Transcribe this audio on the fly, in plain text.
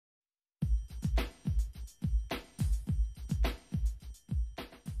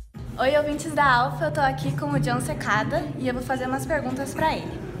Oi, ouvintes da Alfa, eu tô aqui com o John Secada e eu vou fazer umas perguntas para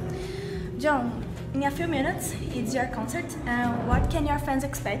ele. John, in a few minutes, it's your concert. What can your fans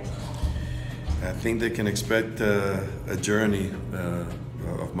expect? I think they can expect a journey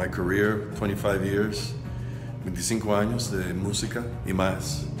of my career, 25 years, 25 años de música y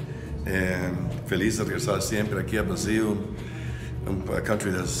más. Feliz de regresar siempre aquí a Brazil, a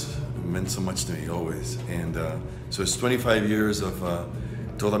country that's meant so much to me always. And so it's 25 years of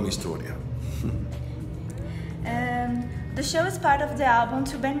toda mi historia. The show is part of the album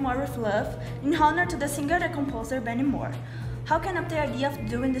To Bend More With Love in honor to the singer and composer Benny Moore. How came up the idea of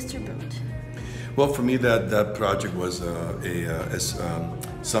doing this tribute? Well, for me, that project was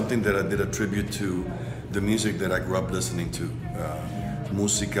something that I did a tribute to the music that I grew up listening to.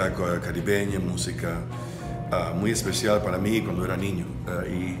 Música caribeña, música muy especial para mí cuando era niño.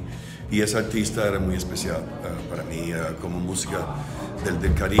 Y ese artista era muy especial para mí, como música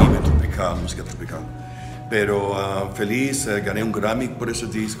del Caribe, tropical, música tropical. Pero feliz, gané un Grammy por ese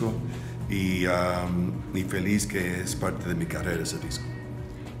disco y feliz que es parte de mi carrera ese disco.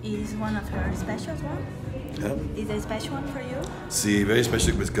 Is one of your special one? Yeah. Is a special one for you? Sí, very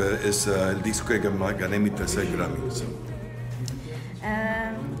special porque es el disco que gané mi tercer Grammy. So.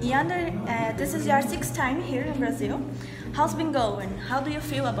 This is your sixth time here in Brazil. How's been going? How do you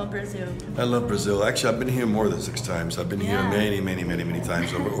feel about Brazil? I love Brazil. Actually, I've been here more than 6 times. I've been here many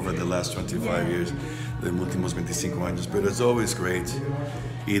times over the last 25 years, los últimos 25 años. But it's always great.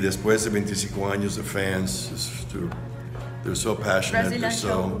 Y después de 25 años, the fans, they're so passionate. Brazilian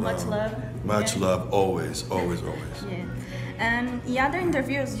show, much love. Much love, always. Yeah. In other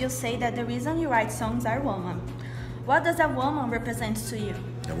interviews, you say that the reason you write songs are women. What does a woman represent to you?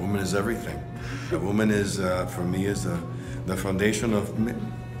 A woman is everything. A woman is, for me, is the foundation of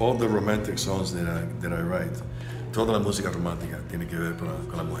all the romantic songs that I write. Toda la música romántica tiene que ver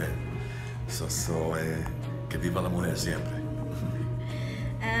con la mujer. Que viva la mujer siempre.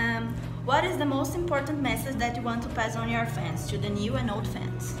 What is the most important message that you want to pass on your fans, to the new and old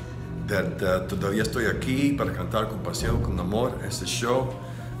fans? Todavía estoy aquí para cantar con pasión, con amor, este show.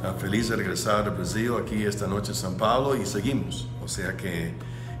 Feliz de regresar a Brasil, aquí esta noche en São Paulo y seguimos. O sea que,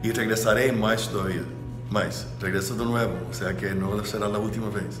 y regresaré más todavía, más. Regreso de nuevo, o sea que no será la última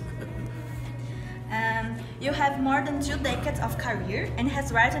vez. You have more than 2 decades of career and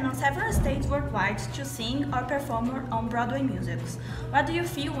has written on several stages worldwide to sing or perform on Broadway musicals. What do you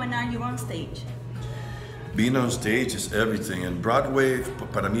feel when are you on stage? Being on stage is everything, and Broadway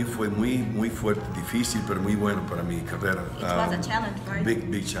para mí fue muy fuerte, difícil, pero muy bueno para mi carrera. It was a challenge, right?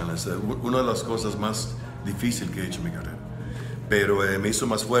 Big challenge. Una de las cosas más difíciles que he hecho en mi carrera. Pero me hizo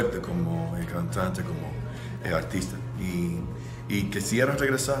más fuerte como cantante, como artista. Y quisiera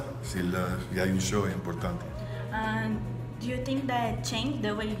regresar si hay un show importante. Do you think that changed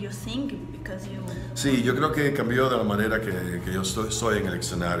the way you sing because you? Sí, yo creo que cambió de la manera que yo soy en el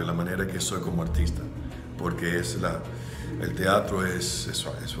escenario, la manera que soy como artista. Porque el teatro es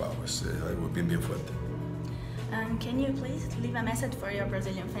suave, es algo bien fuerte. Can you please leave a message for your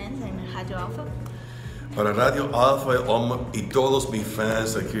Brazilian fans and Radio Alfa? Para Radio Alfa y todos mis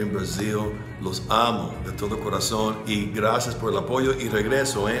fans aquí en Brasil, los amo de todo corazón y gracias por el apoyo y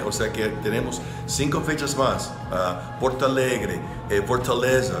regreso, o sea que tenemos 5 fechas más, Porto Alegre,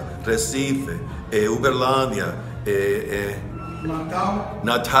 Fortaleza, Recife, Uberlândia,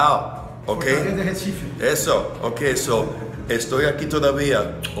 Natal. Ok? Eso, ok, estoy aquí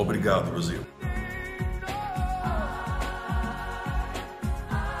todavía. Obrigado, Brasil.